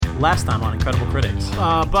Last time on Incredible Critics.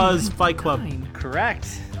 Buzz, Fight Club.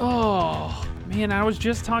 Correct. Oh, man, I was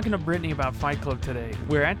just talking to Brittany about Fight Club today.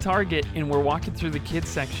 We're at Target, and we're walking through the kids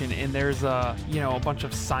section, and there's a bunch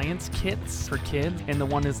of science kits for kids, and the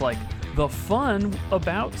one is like, the fun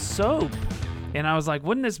about soap. And I was like,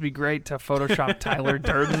 wouldn't this be great to Photoshop Tyler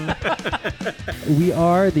Durden? We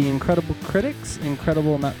are the Incredible Critics.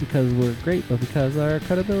 Incredible not because we're great, but because our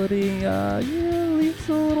credibility leaves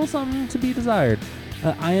a little something to be desired.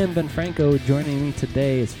 I am Ben Franco. Joining me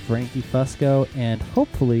today is Frankie Fusco and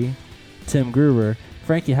hopefully Tim Gruber.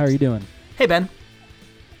 Frankie, how are you doing? Hey, Ben.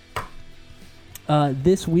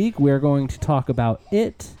 This week we're going to talk about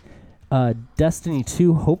It, Destiny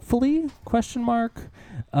 2, hopefully, ?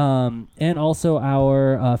 And also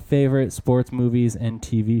our favorite sports movies and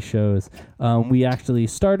TV shows. We actually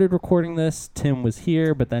started recording this. Tim was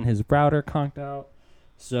here, but then his router conked out.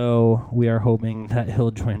 So we are hoping that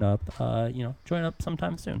he'll join up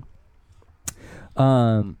sometime soon.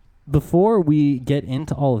 Before we get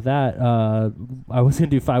into all of that, I was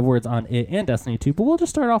going to do 5 words on It and Destiny 2, but we'll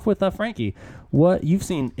just start off with Frankie. What you've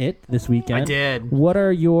seen It this weekend? I did. What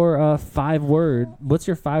are your 5 word? What's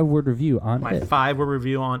your 5 word review on My It? 5 word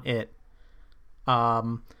review on It. It's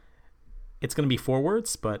going to be 4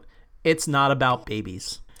 words, but it's not about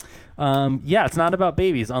babies. Yeah, it's not about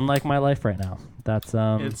babies. Unlike my life right now. That's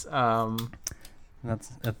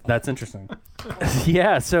interesting.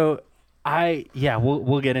 Yeah. So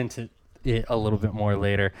we'll get into it a little bit more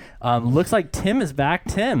later. Looks like Tim is back.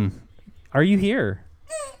 Tim, are you here?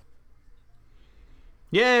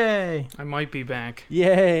 Yay! I might be back.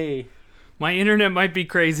 Yay! My internet might be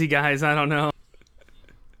crazy, guys. I don't know.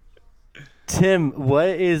 Tim, what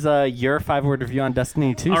is your 5 word review on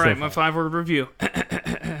Destiny 2? All right, my 5 word review.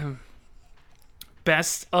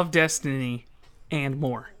 Best of Destiny and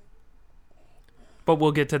more. But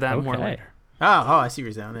we'll get to that more later. Oh, I see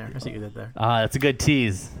what's down there. I see what you did there. That's a good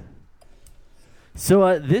tease.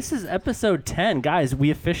 So this is episode 10. Guys,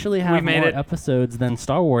 we officially have more episodes than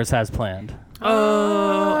Star Wars has planned.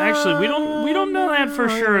 Oh, actually, we don't know that for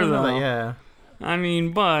sure, though. Yeah. I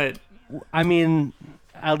mean, at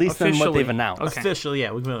least than what they've announced. Okay. Officially,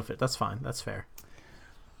 yeah, we can fit. That's fine. That's fair.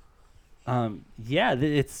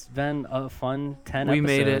 It's been a fun 10 we episodes.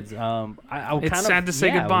 Made it. It's sad to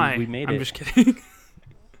say goodbye. We made it. I'm just kidding.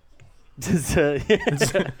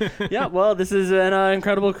 Yeah, well, this is an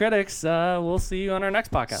Incredible Critics. We'll see you on our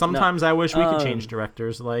next podcast. Sometimes I wish we could change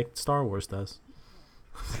directors like Star Wars does.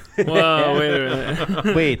 Whoa, wait a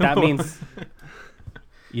minute. Wait, that means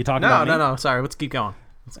you talking about me? No. Sorry, let's keep going.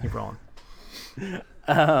 Let's keep rolling.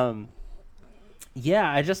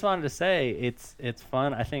 Yeah, I just wanted to say it's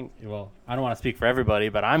fun. I think, well, I don't want to speak for everybody,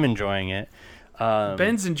 but I'm enjoying it.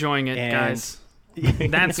 Ben's enjoying it, guys.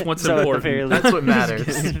 That's what's important. That's what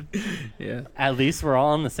matters. Yeah. At least we're all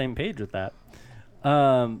on the same page with that.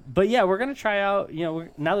 But yeah, we're going to try out,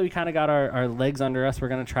 now that we kind of got our legs under us, we're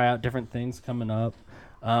going to try out different things coming up.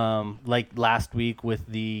 Like last week with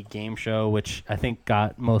the game show, which I think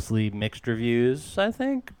got mostly mixed reviews. I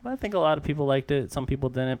think a lot of people liked it. Some people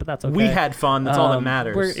didn't, but that's okay. We had fun. That's all that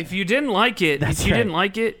matters. If you didn't like it,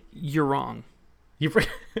 you're wrong.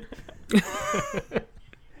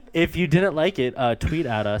 If you didn't like it, tweet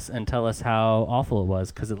at us and tell us how awful it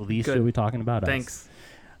was, because at least you'll be talking about us. Thanks.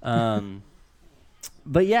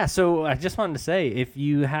 But yeah, so I just wanted to say, if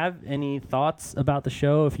you have any thoughts about the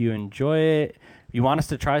show, if you enjoy it, you want us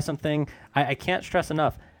to try something, I can't stress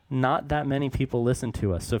enough, not that many people listen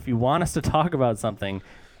to us. So if you want us to talk about something,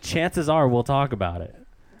 chances are we'll talk about it.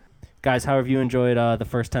 Guys, how have you enjoyed the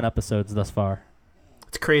first 10 episodes thus far?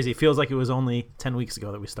 It's crazy. It feels like it was only 10 weeks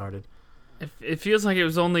ago that we started. It feels like it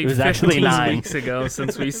was only 15 weeks ago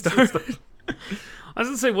since we started. I was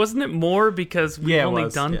going to say, wasn't it more because we've only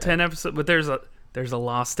done 10 episodes? But there's a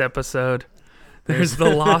lost episode. There's the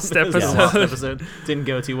lost episode. The lost episode didn't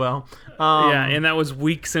go too well. Yeah, and that was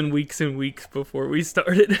weeks and weeks and weeks before we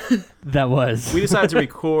started. That was. We decided to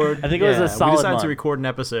record. I think it was a solid We decided month. to record an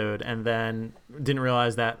episode and then didn't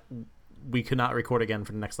realize that we could not record again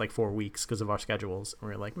for the next 4 weeks because of our schedules. And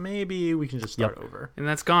we were like, maybe we can just start over. And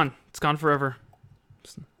that's gone. It's gone forever.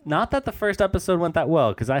 Not that the first episode went that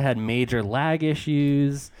well, because I had major lag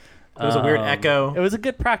issues. It was a weird echo. It was a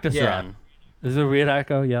good practice run. It was a weird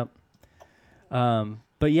echo, yep.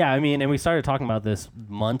 But yeah, and we started talking about this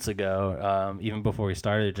months ago, even before we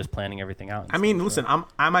started just planning everything out. Listen,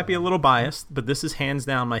 I might be a little biased, but this is hands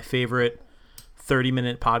down my favorite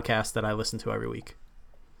 30-minute podcast that I listen to every week.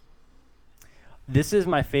 This is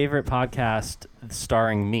my favorite podcast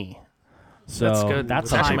starring me. So that's good.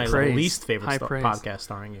 That's actually my least favorite podcast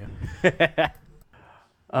starring you.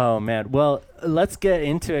 Oh man. Well, let's get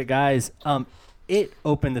into it, guys. It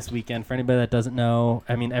opened this weekend. For anybody that doesn't know,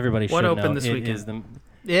 I mean, everybody should What know. opened this It weekend? is the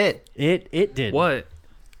It. It did. What?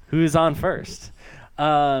 Who's on first?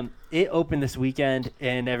 It opened this weekend,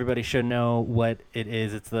 and everybody should know what it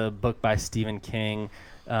is. It's the book by Stephen King.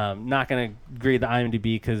 Not going to grade the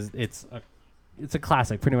IMDb because it's a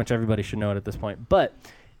classic. Pretty much everybody should know it at this point. But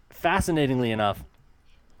fascinatingly enough,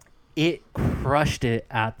 it crushed it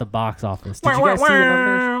at the box office. Did you guys see the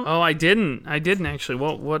numbers? Oh, I didn't actually.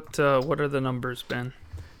 What are the numbers, Ben?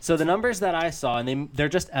 So the numbers that I saw, and they're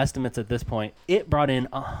just estimates at this point, it brought in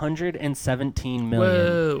 $117 million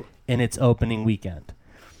Whoa. in its opening weekend.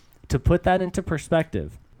 To put that into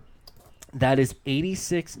perspective, that is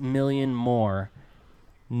 86 million more,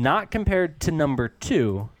 not compared to number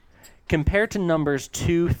 2, compared to numbers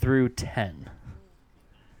 2 through 10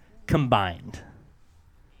 combined.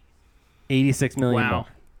 86 million Wow. more.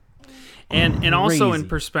 And also in Crazy.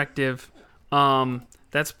 perspective,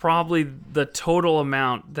 that's probably the total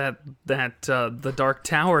amount that the Dark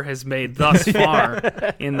Tower has made thus far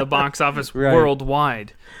in the box office Right.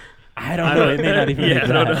 worldwide. I don't know. It may not even make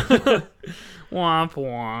that. Womp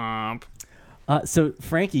womp. So,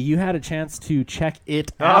 Frankie, you had a chance to check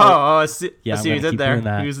it out. I see, Yeah, I I'm see what you gonna did keep there. doing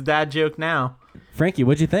that. Use a dad joke now. Frankie,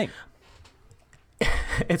 what'd you think?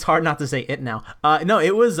 It's hard not to say it now. No,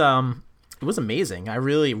 it was amazing. I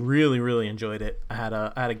really, really, really enjoyed it. I had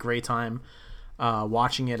a great time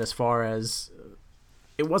watching it. As far as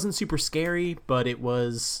it wasn't super scary, but it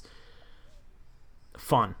was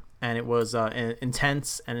fun and it was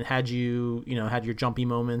intense, and it had had your jumpy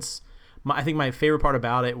moments. I think my favorite part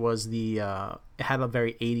about it was it had a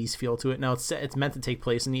very 80s feel to it. Now it's meant to take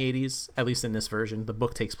place in the 80s, at least in this version. The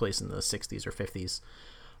book takes place in the 60s or 50s,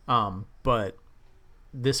 but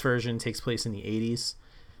this version takes place in the 80s,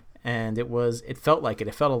 and it felt like it.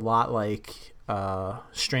 It felt a lot like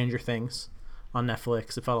Stranger Things on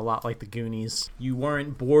Netflix. It felt a lot like The Goonies. You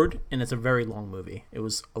weren't bored, and it's a very long movie. It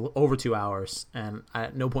was over 2 hours, and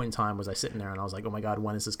at no point in time was I sitting there and I was like, oh my God,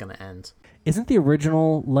 when is this going to end? Isn't the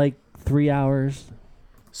original like 3 hours?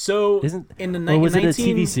 So Isn't in the or was it a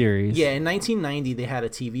 19 TV series? Yeah, in 1990 they had a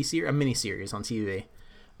TV series, a mini series on TV.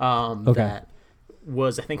 Okay. That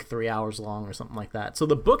was, I think, 3 hours long or something like that. So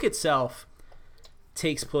the book itself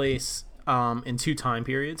takes place in 2 time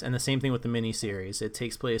periods, and the same thing with the mini series. It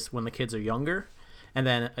takes place when the kids are younger, and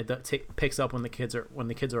then it picks up when the kids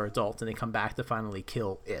are adults, and they come back to finally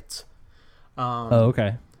kill it. Oh,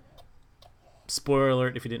 okay. Spoiler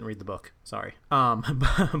alert if you didn't read the book. Sorry.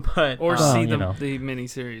 But Or Well, see you know. the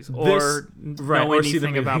miniseries, or know or see the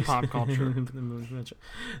anything about movies. pop culture.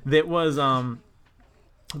 That was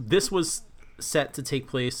this was set to take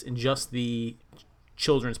place in just the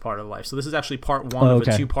children's part of life. So this is actually part 1 of a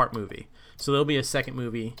 2-part movie. So there'll be a second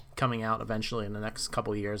movie coming out eventually in the next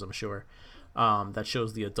couple of years, I'm sure, that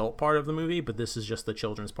shows the adult part of the movie, but this is just the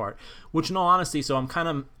children's part, which in all honesty, so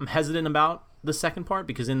I'm hesitant about the second part,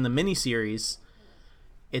 because in the miniseries,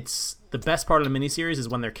 it's the best part of the miniseries is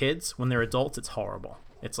when they're kids. When they're adults, it's horrible.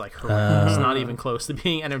 It's like horrendous. It's not even close to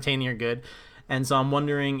being entertaining or good. And so I'm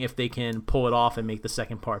wondering if they can pull it off and make the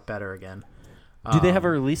second part better again. Do they have a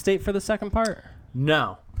release date for the second part?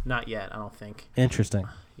 No, not yet. I don't think. Interesting.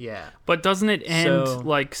 Yeah. But doesn't it end So-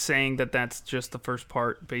 like saying that that's just the first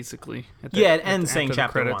part, basically? Yeah, it ends saying after the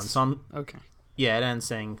chapter 1. credits? So Okay. yeah, it ends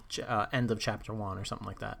saying end of chapter 1 or something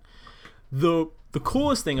like that. The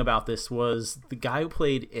coolest thing about this was the guy who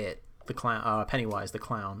played it, the clown, Pennywise the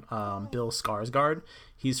clown, Bill Skarsgård.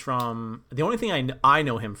 He's from, the only thing I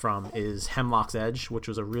know him from is Hemlock's Edge, which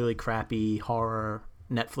was a really crappy horror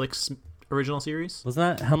Netflix original series.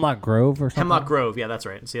 Wasn't that Hemlock Grove or something? Hemlock Grove, yeah, that's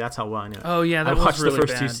right. See, that's how well I know it. Oh yeah, that I was watched really the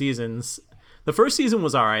first bad. 2 seasons. The first season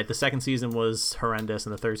was all right. The second season was horrendous,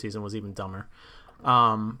 and the third season was even dumber.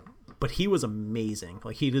 But he was amazing.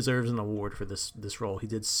 Like, he deserves an award for this role. He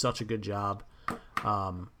did such a good job.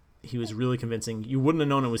 He was really convincing. You wouldn't have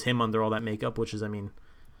known it was him under all that makeup, which is, I mean,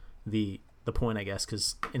 the point, I guess,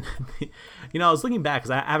 because I was looking back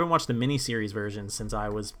because I haven't watched the miniseries version since I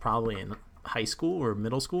was probably in high school or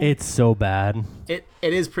middle school. It's so bad. It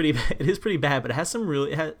is pretty bad, but it has some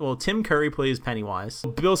really Tim Curry plays Pennywise.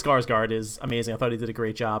 Bill Skarsgård is amazing. I thought he did a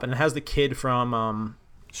great job, and it has the kid from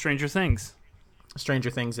Stranger Things. Stranger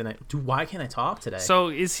Things in it. Dude, why can't I talk today? So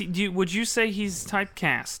is he? Would you say he's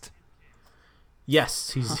typecast?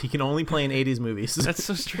 Yes, he can only play in 80s movies. That's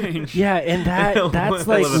so strange. Yeah, and that's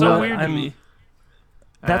like So so what weird to me.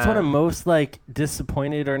 That's what I'm most like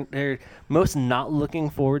disappointed or most not looking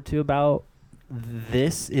forward to about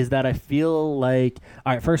this is that I feel like,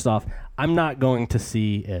 all right, first off, I'm not going to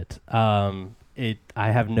see it. I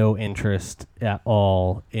have no interest at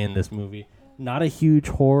all in this movie. Not a huge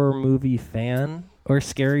horror movie fan, or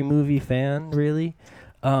scary movie fan, really.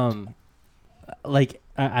 Like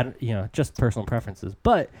I just personal preferences.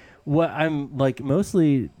 But what I'm like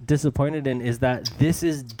mostly disappointed in is that this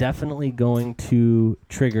is definitely going to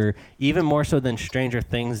trigger, even more so than Stranger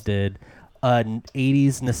Things did, an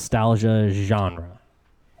 80s nostalgia genre.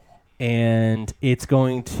 And it's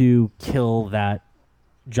going to kill that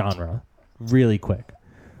genre really quick.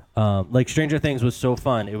 Like Stranger Things was so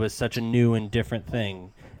fun. It was such a new and different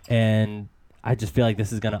thing. And I just feel like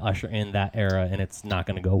this is going to usher in that era, and it's not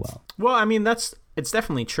going to go well. Well, I mean, it's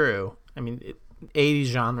definitely true. I mean, 80s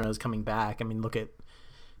genre is coming back. I mean, look at,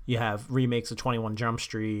 you have remakes of 21 Jump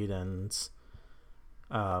Street and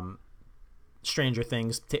Stranger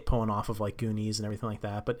Things pulling off of like Goonies and everything like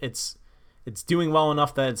that. But it's doing well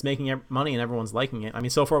enough that it's making money and everyone's liking it. I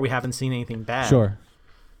mean, so far we haven't seen anything bad. Sure.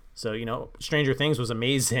 So, Stranger Things was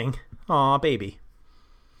amazing. Aw, baby.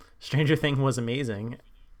 Stranger Things was amazing.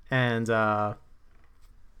 And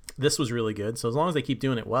this was really good. So as long as they keep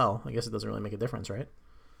doing it well, I guess it doesn't really make a difference, right?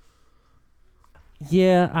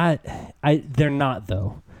 Yeah, they're not,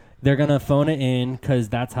 though. They're going to phone it in because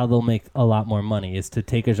that's how they'll make a lot more money, is to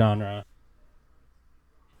take a genre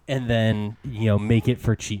and then, make it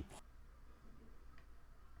for cheap.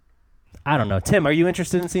 I don't know. Tim, are you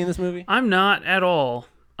interested in seeing this movie? I'm not at all.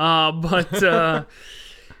 But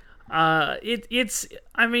it's.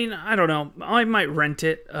 I mean, I don't know. I might rent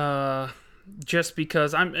it. Just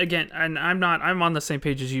because I'm on the same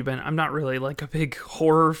page as you, Ben. I'm not really like a big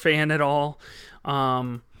horror fan at all.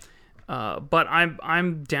 But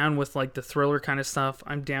I'm down with like the thriller kind of stuff.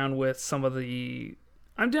 I'm down with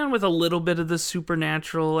a little bit of the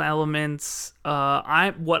supernatural elements.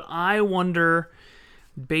 What I wonder,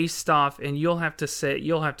 based off, and you'll have to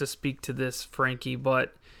speak to this, Frankie,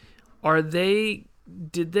 but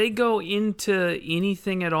did they go into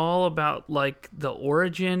anything at all about like the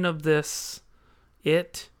origin of this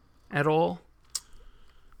at all?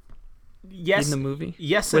 Yes. In the movie?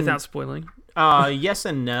 Yes. Without spoiling. Yes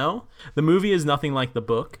and no. The movie is nothing like the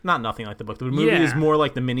book. Not nothing like the book. The movie is more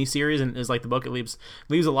like the miniseries and is like the book. It leaves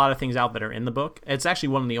a lot of things out that are in the book. It's actually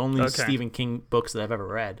one of the only Stephen King books that I've ever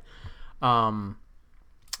read.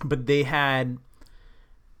 But they had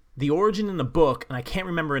the origin in the book, and I can't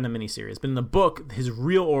remember in the miniseries, but in the book, his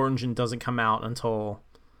real origin doesn't come out until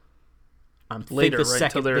later, the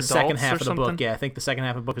second half of the something? book. Yeah, I think the second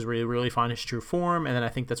half of the book is where you really find his true form, and then I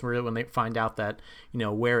think that's where when they find out that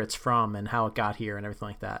where it's from and how it got here and everything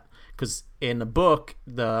like that. Because in the book,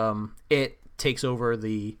 it takes over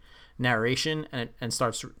the narration and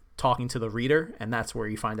starts talking to the reader, and that's where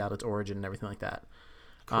you find out its origin and everything like that.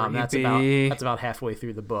 That's about halfway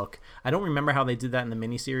through the book. I don't remember how they did that in the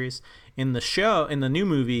miniseries. In the new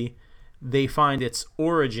movie, they find its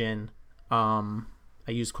origin. I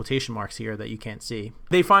use quotation marks here that you can't see.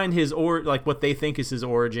 They find what they think is his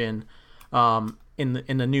origin in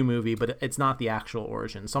the new movie, but it's not the actual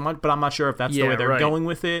origin. So I'm not sure if that's the way they're going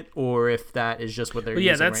with it, or if that is just what they're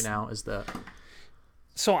using right now.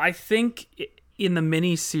 So I think in the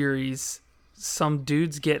miniseries, some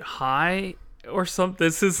dudes get high or something.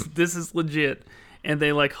 This is legit, and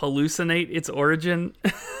they like hallucinate its origin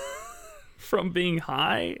from being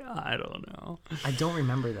high. I don't know. I don't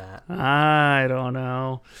remember that. I don't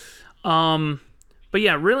know. But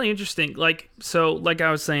yeah, really interesting. Like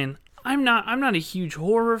I was saying, I'm not a huge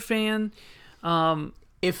horror fan.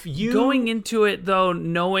 If you going into it though,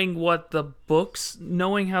 knowing how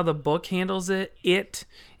the book handles it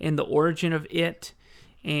and the origin of it,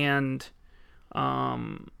 and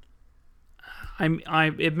it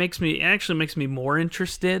actually makes me more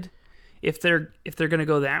interested if they're gonna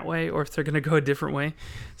go that way or if they're gonna go a different way.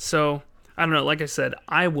 So I don't know. Like I said,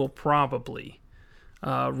 I will probably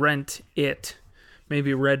rent it,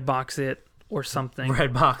 maybe Redbox it or something.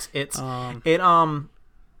 Redbox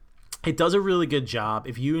it does a really good job.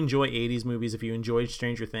 If you enjoy 80s movies, if you enjoy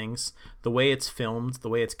Stranger Things, the way it's filmed, the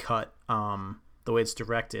way it's cut, the way it's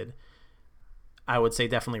directed, I would say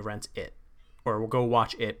definitely rent it. Or go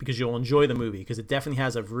watch it, because you'll enjoy the movie, because it definitely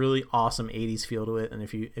has a really awesome 80s feel to it, and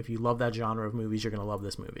if you love that genre of movies, you're going to love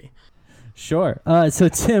this movie. Sure. So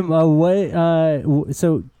Tim,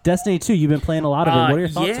 so Destiny 2, you've been playing a lot of it. What are your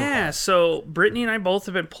thoughts? Yeah, so Brittany and I both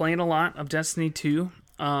have been playing a lot of Destiny 2.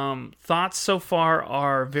 Thoughts so far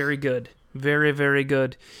are very good. Very, very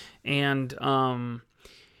good. And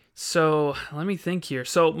so let me think here.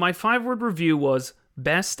 So my 5-word review was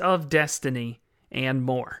best of Destiny and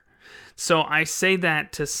more. So I say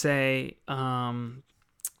that to say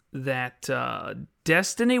that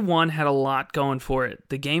Destiny 1 had a lot going for it.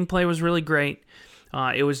 The gameplay was really great.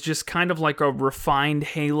 It was just kind of like a refined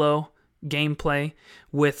Halo gameplay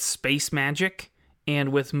with space magic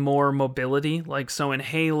and with more mobility. Like, so in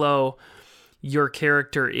Halo, your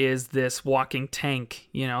character is this walking tank.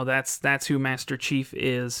 You know, that's who Master Chief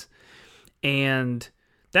is. And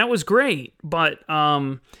that was great, but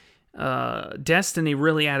Destiny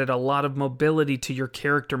really added a lot of mobility to your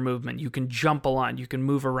character movement. You can jump a lot, you can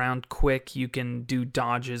move around quick, you can do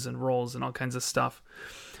dodges and rolls and all kinds of stuff.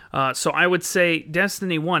 So I would say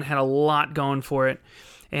Destiny 1 had a lot going for it,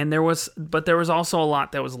 but there was also a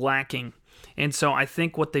lot that was lacking. And so I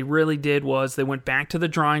think what they really did was they went back to the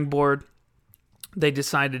drawing board. They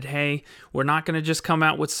decided, hey, we're not going to just come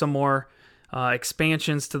out with some more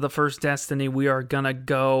expansions to the first Destiny. We are going to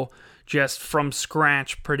go just from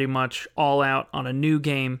scratch, pretty much all out on a new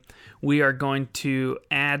game. We are going to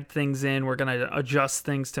add things in. We're going to adjust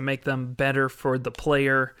things to make them better for the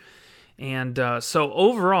player. And so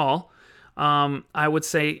overall, I would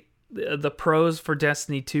say the pros for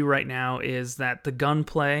Destiny 2 right now is that the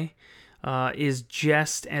gunplay is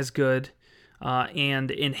just as good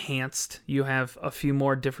and enhanced. You have a few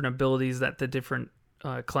more different abilities that the different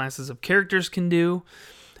classes of characters can do.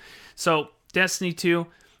 So Destiny 2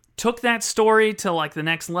 took that story to like the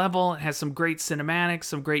next level. It has some great cinematics,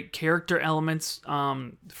 some great character elements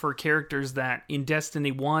for characters that in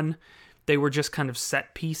Destiny 1, they were just kind of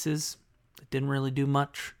set pieces. It didn't really do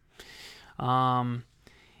much.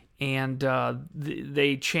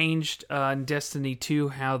 They changed in Destiny 2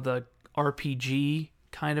 how the RPG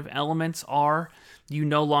kind of elements are. You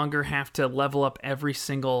no longer have to level up every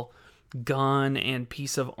single gun and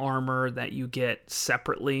piece of armor that you get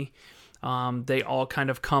separately. They all kind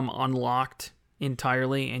of come unlocked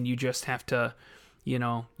entirely, and you just have to,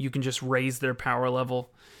 you can just raise their power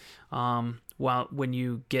level when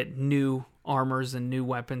you get new armors and new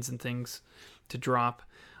weapons and things to drop.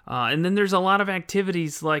 And then there's a lot of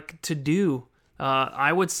activities like to do.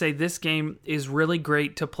 I would say this game is really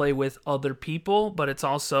great to play with other people, but it's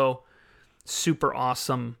also super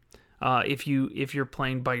awesome if you're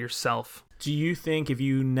playing by yourself. Do you think if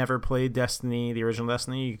you never played Destiny, the original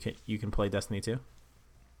Destiny, you can play Destiny 2?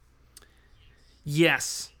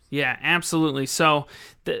 Yes. Yeah, absolutely. So,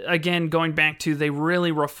 again, going back to, they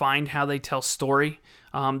really refined how they tell story.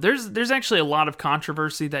 There's actually a lot of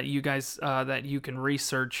controversy that you guys that you can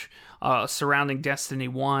research surrounding Destiny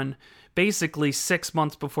 1. Basically, 6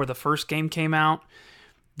 months before the first game came out,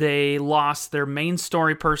 they lost their main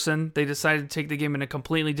story person. They decided to take the game in a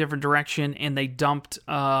completely different direction, and they dumped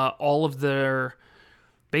all of their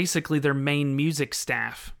main music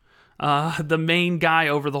staff, the main guy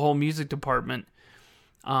over the whole music department.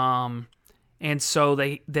 And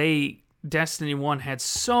so Destiny 1 had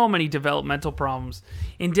so many developmental problems.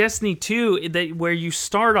 In Destiny 2, where you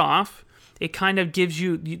start off, it kind of gives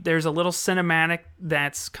you, there's a little cinematic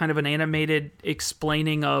that's kind of an animated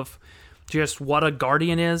explaining of just what a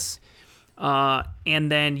Guardian is.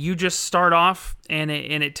 And then you just start off, and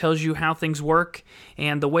it tells you how things work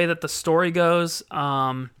and the way that the story goes,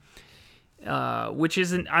 which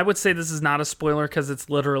isn't, I would say this is not a spoiler because it's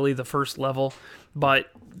literally the first level, but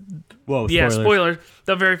whoa, spoilers. Yeah, spoiler,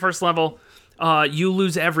 the very first level, you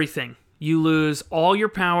lose everything. You lose all your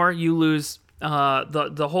power. You lose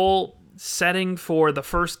the whole setting for the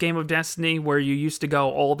first game of Destiny, where you used to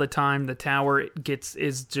go all the time. The tower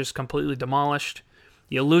is just completely demolished.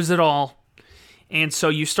 You lose it all, and so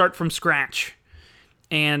you start from scratch.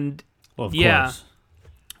 And well, of course.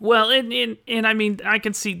 Well, and I mean, I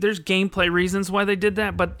can see there's gameplay reasons why they did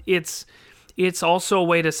that, but it's also a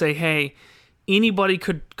way to say, hey, anybody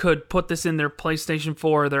could put this in their PlayStation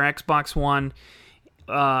 4 or their Xbox One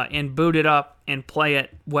and boot it up and play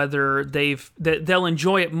it. Whether they'll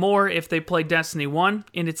enjoy it more if they play Destiny 1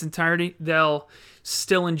 in its entirety. They'll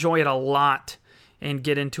still enjoy it a lot and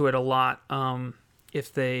get into it a lot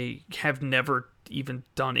if they have never even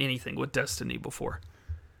done anything with Destiny before.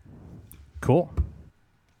 Cool.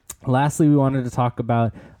 Lastly, we wanted to talk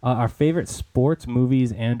about our favorite sports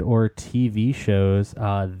movies and or TV shows.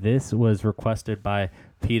 This was requested by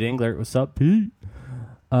Pete Englert. What's up, Pete?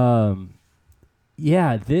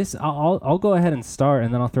 Yeah, this I'll go ahead and start,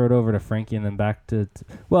 and then I'll throw it over to Frankie, and then back to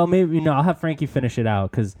well, maybe I'll have Frankie finish it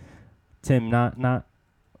out because Tim, not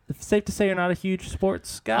safe to say you're not a huge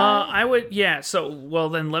sports guy. I would, yeah. So well,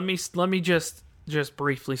 then let me just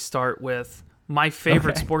briefly start with my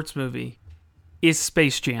favorite sports movie is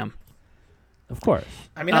Space Jam. Of course.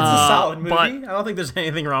 I mean, that's a solid movie. I don't think there's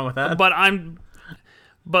anything wrong with that.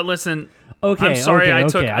 But listen. Okay. I'm sorry I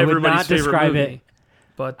took I would not describe movie, it.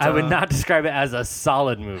 But I would not describe it as a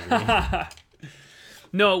solid movie.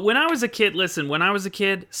 No, when I was a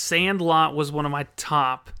kid, Sandlot was one of my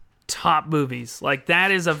top movies. Like, that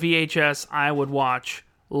is a VHS I would watch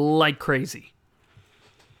like crazy.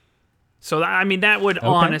 So that would Okay.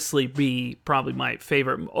 honestly be probably my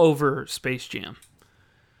favorite over Space Jam.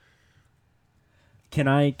 Can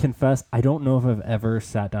I confess? I don't know if I've ever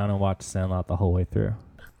sat down and watched Sandlot the whole way through.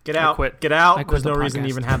 Get out. quit. Get out. I quit There's the no reason to podcast.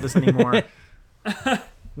 even have this anymore.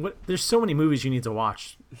 There's so many movies you need to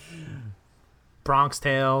watch. Bronx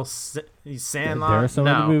Tale, Sandlot. There are so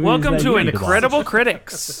no. many movies. Welcome that to you need watch. Incredible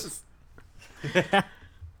Critics.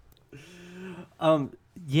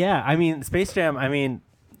 Yeah, I mean, Space Jam. I mean,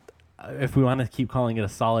 if we want to keep calling it a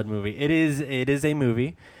solid movie, it is a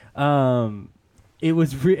movie.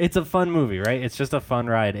 It's a fun movie, right? It's just a fun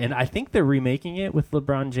ride, and I think they're remaking it with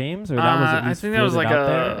LeBron James, or that was at I least think that was like floated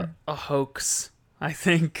out there. a hoax. I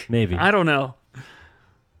think Maybe. I don't know.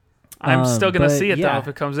 I'm still gonna but see it yeah. though if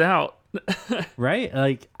it comes out. Right?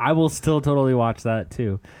 Like, I will still totally watch that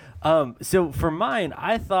too. So for mine,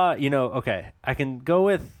 I thought, okay, I can go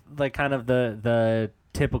with like kind of the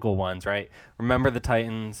typical ones, right? Remember the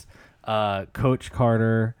Titans, Coach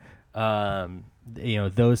Carter,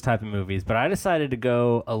 those type of movies. But I decided to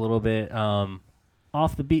go a little bit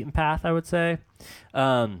off the beaten path, I would say.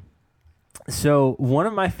 So one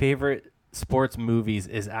of my favorite sports movies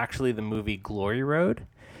is actually the movie Glory Road.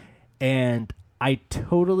 And I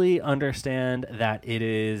totally understand that it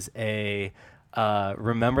is a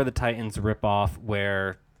Remember the Titans ripoff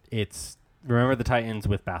where it's Remember the Titans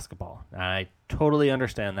with basketball. I totally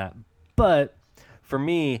understand that. But for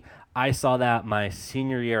me, I saw that my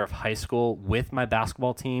senior year of high school with my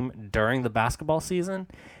basketball team during the basketball season.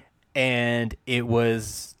 And it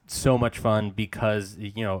was so much fun because,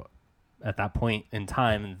 at that point in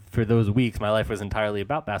time, for those weeks, my life was entirely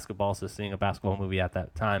about basketball. So seeing a basketball movie at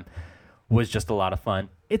that time was just a lot of fun.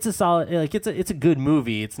 It's a solid, it's a good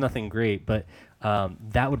movie. It's nothing great, but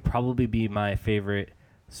that would probably be my favorite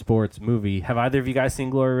sports movie. Have either of you guys seen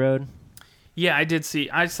Glory Road? Yeah,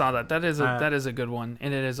 I saw that. That is a good one,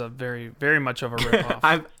 and it is a very, very much of a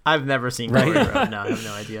ripoff. I've never seen Glory Road. No, I have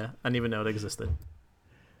no idea. I didn't even know it existed.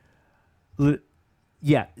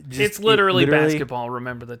 Yeah, it's literally basketball.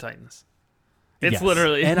 Remember the Titans. It's yes.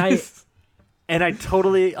 literally And I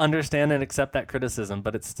totally understand and accept that criticism,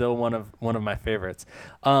 but it's still one of my favorites.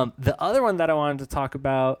 The other one that I wanted to talk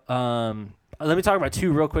about, let me talk about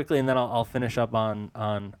two real quickly, and then I'll finish up on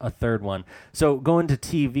a third one. So going to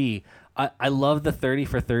TV, I love the 30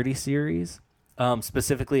 for 30 series.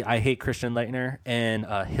 Specifically, I Hate Christian Laettner and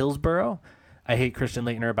Hillsborough. I Hate Christian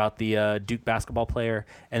Laettner about the Duke basketball player,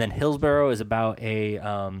 and then Hillsborough is about a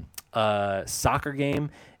soccer game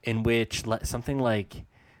in which something like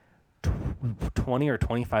 20 or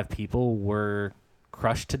 25 people were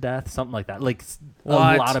crushed to death, something like that. Like a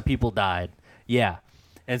lot of people died. Yeah.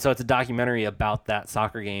 And so it's a documentary about that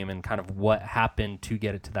soccer game and kind of what happened to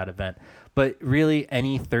get it to that event. But really,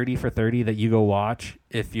 any 30 for 30 that you go watch,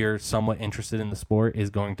 if you're somewhat interested in the sport, is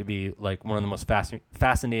going to be like one of the most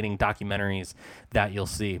fascinating documentaries that you'll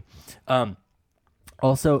see.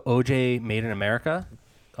 Also, OJ Made in America,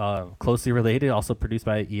 closely related, also produced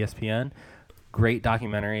by ESPN. Great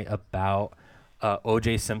documentary about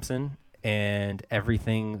O.J. Simpson and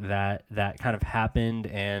everything that kind of happened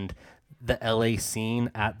and the L.A.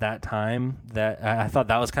 scene at that time. That I thought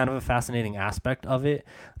that was kind of a fascinating aspect of it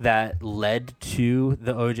that led to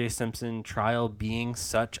the O.J. Simpson trial being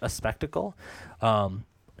such a spectacle.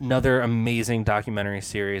 Another amazing documentary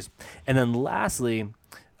series. And then lastly,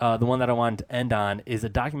 the one that I wanted to end on is a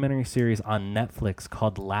documentary series on Netflix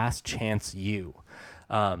called Last Chance U.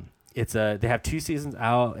 They have 2 seasons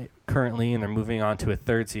out currently, and they're moving on to a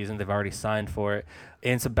 3rd season. They've already signed for it.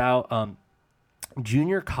 And it's about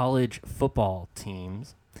junior college football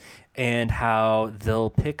teams and how they'll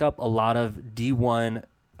pick up a lot of D1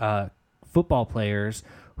 football players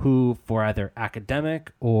who, for either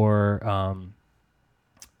academic or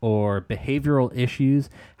behavioral issues,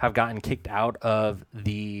 have gotten kicked out of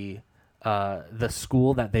the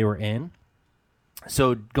school that they were in.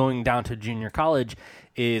 So going down to junior college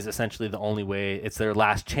is essentially the only way. It's their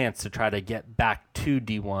last chance to try to get back to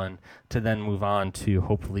D1 to then move on to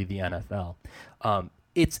hopefully the NFL.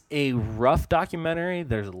 It's a rough documentary.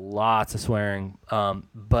 There's lots of swearing,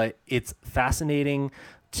 but it's fascinating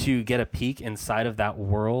to get a peek inside of that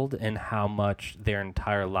world and how much their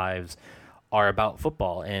entire lives are about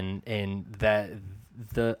football and that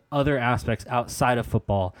the other aspects outside of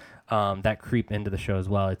football that creep into the show as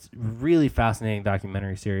well. It's really fascinating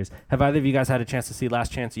documentary series. Have either of you guys had a chance to see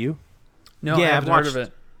Last Chance U? No, yeah, I haven't heard of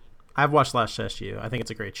it. I've watched Last Chance U. I think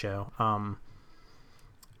it's a great show.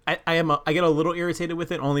 I get a little irritated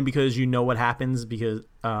with it only because you know what happens because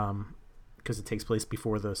it takes place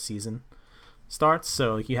before the season. starts.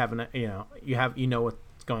 So like you have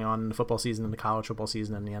what's going on in the football season, in the college football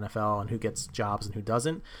season, and the NFL, and who gets jobs and who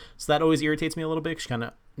doesn't. So that always irritates me a little bit. 'Cause kind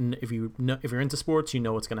of if you're into sports, you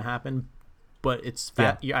know what's going to happen. But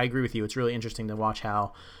I agree with you. It's really interesting to watch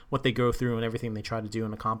what they go through and everything they try to do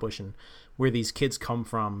and accomplish, and where these kids come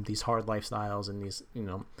from, these hard lifestyles, and these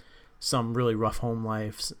some really rough home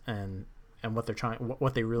lives, and what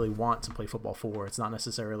they really want to play football for. It's not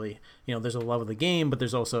necessarily there's a love of the game, but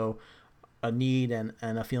there's also a need and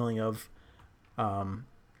a feeling of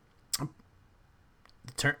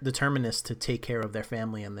determinedness to take care of their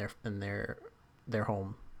family and their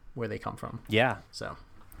home where they come from. Yeah, so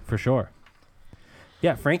for sure.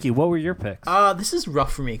 Yeah, Frankie, what were your picks? This is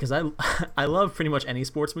rough for me because I love pretty much any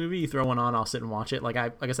sports movie. You throw one on, I'll sit and watch it. Like I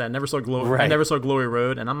said, I never saw Glory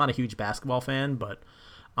Road, and I'm not a huge basketball fan, but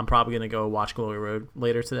I'm probably gonna go watch Glory Road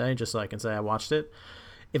later today just so I can say I watched it.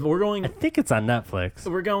 If we're going, I think it's on Netflix.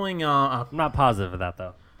 We're going. I'm not positive of that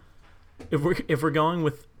though. If we're going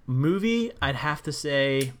with movie, I'd have to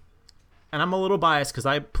say, and I'm a little biased because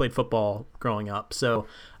I played football growing up, so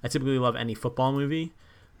I typically love any football movie.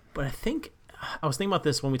 But I was thinking about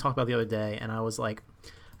this when we talked about the other day, and I was like,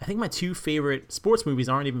 I think my two favorite sports movies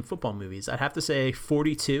aren't even football movies. I'd have to say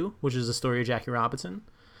 42, which is the story of Jackie Robinson,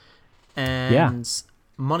 and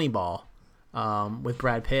Moneyball with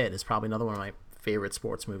Brad Pitt is probably another one of my favorite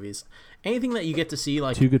sports movies. Anything that you get to see,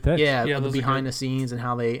 like two good picks. Yeah, the behind the scenes and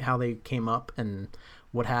how they came up and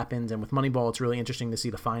what happened. And with Moneyball, it's really interesting to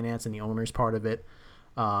see the finance and the owners part of it.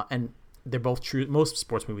 And they're both true. Most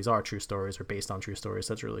sports movies are true stories or based on true stories.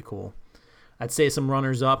 So that's really cool. I'd say some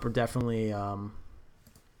runners up are definitely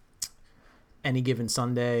Any Given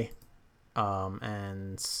Sunday,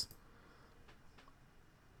 and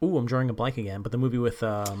I'm drawing a blank again. But the movie with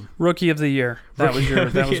Rookie of the Year. That was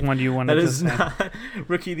one you wanted to say. Not,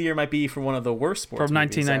 Rookie of the Year might be for one of the worst sports from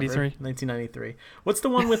 1993. 1993. What's the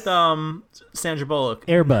one with Sandra Bullock?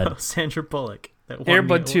 Air Bud. Sandra Bullock. Air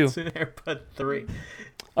Bud 2. Air Bud 3.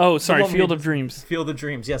 Oh, sorry. Field of Dreams. Field of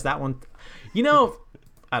Dreams. Yes, that one.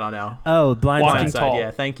 I don't know. Oh, Walking Tall.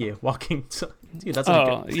 Yeah, thank you. Dude, that's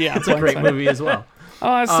that's a great movie as well. Oh,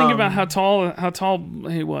 I was thinking about how tall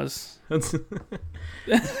he was. But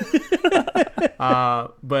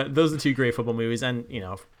those are two great football movies, and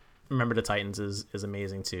Remember the Titans is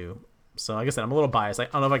amazing too. So like I said, I'm a little biased. I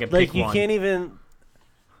don't know if I can pick one. You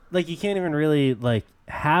can't even really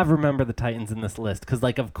have Remember the Titans in this list because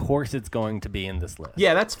of course it's going to be in this list.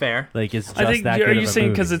 Yeah, that's fair. It's just I think, that good are you of a saying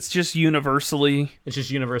movie. because it's just universally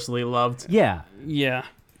loved? Yeah.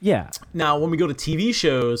 Now when we go to TV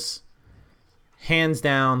shows, hands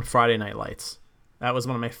down Friday Night Lights. That was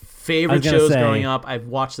one of my favorite shows growing up. I've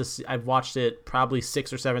watched it probably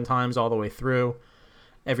 6 or 7 times all the way through.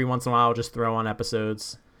 Every once in a while I'll just throw on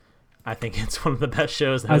episodes. I think it's one of the best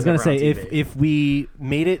shows that I was going to say, ever on TV. if we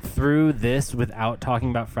made it through this without talking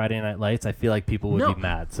about Friday Night Lights, I feel like people would be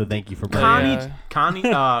mad. So thank you for bringing it.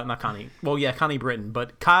 Not Connie. Well, yeah, Connie Britton.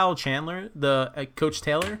 But Kyle Chandler, the Coach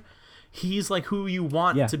Taylor, he's like who you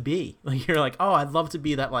want to be. Like you're like, oh, I'd love to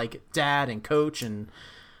be that dad and coach, and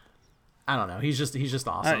I don't know. He's just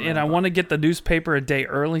awesome. And I want to get the newspaper a day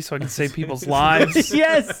early so I can save people's lives.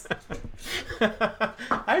 Yes.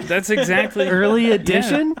 That's exactly early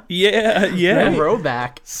edition. Yeah.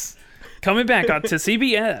 Throwback. Coming back on to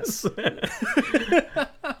CBS.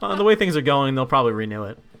 The way things are going, they'll probably renew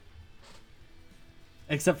it.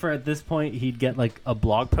 Except for at this point, he'd get a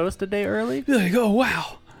blog post a day early. Be like, oh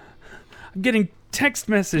wow, I'm getting text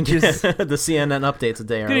messages. The CNN updates a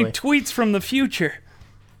day early. Getting tweets from the future.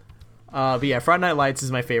 But yeah, Friday Night Lights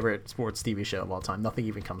is my favorite sports TV show of all time. Nothing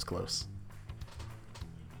even comes close.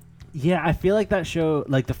 Yeah, I feel like that show,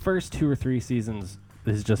 the first 2 or 3 seasons,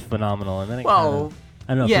 is just phenomenal, and then I don't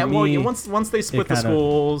know. Yeah, for me, once they split the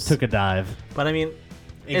schools, took a dive. But I mean,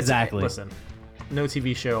 exactly. Listen, no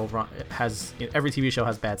TV show has every TV show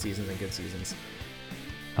has bad seasons and good seasons.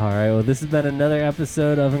 All right, well, this has been another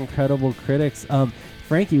episode of Incredible Critics.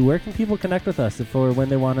 Frankie, where can people connect with us or when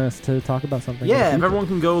they want us to talk about something? Yeah, if everyone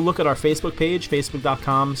can go look at our Facebook page,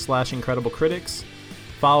 facebook.com/IncredibleCritics.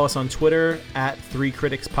 Follow us on Twitter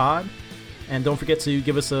 @3CriticsPod. And don't forget to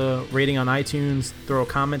give us a rating on iTunes. Throw a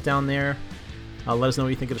comment down there. Let us know what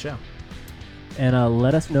you think of the show. And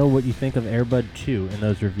let us know what you think of Air Bud 2 in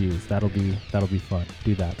those reviews. That'll be fun.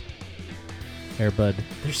 Do that. Air Bud.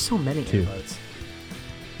 There's so many 2. Air Buds.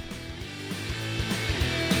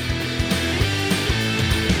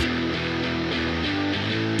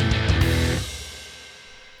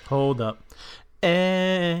 Hold up.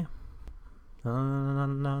 Wow,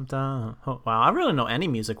 I really don't know any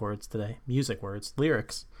music words today.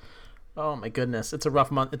 Lyrics. Oh my goodness, it's a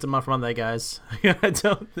rough month. It's a rough Monday, guys. This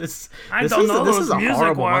don't is know this those is a music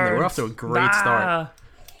horrible Monday. We're words. off to a great start.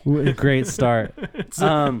 Great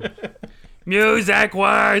start. Music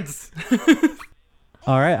words.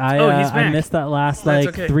 All right, he's I back. missed that last That's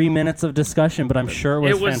like okay. 3 minutes of discussion, but I'm sure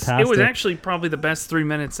it was fantastic. It was actually probably the best 3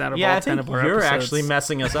 minutes out of Yeah, all I 10 think of our you're episodes. actually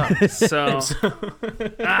messing us up. So,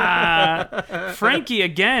 Frankie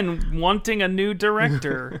again wanting a new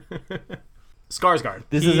director. Skarsgård.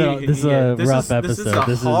 This is a rough episode.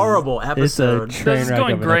 This is a horrible episode. It's a train This is wreck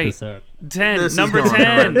going of an great. episode. 10, This is number going 10.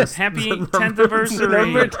 horrendous. Happy The 10th number- anniversary.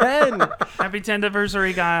 Number 10. Happy 10th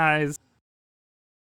anniversary, guys.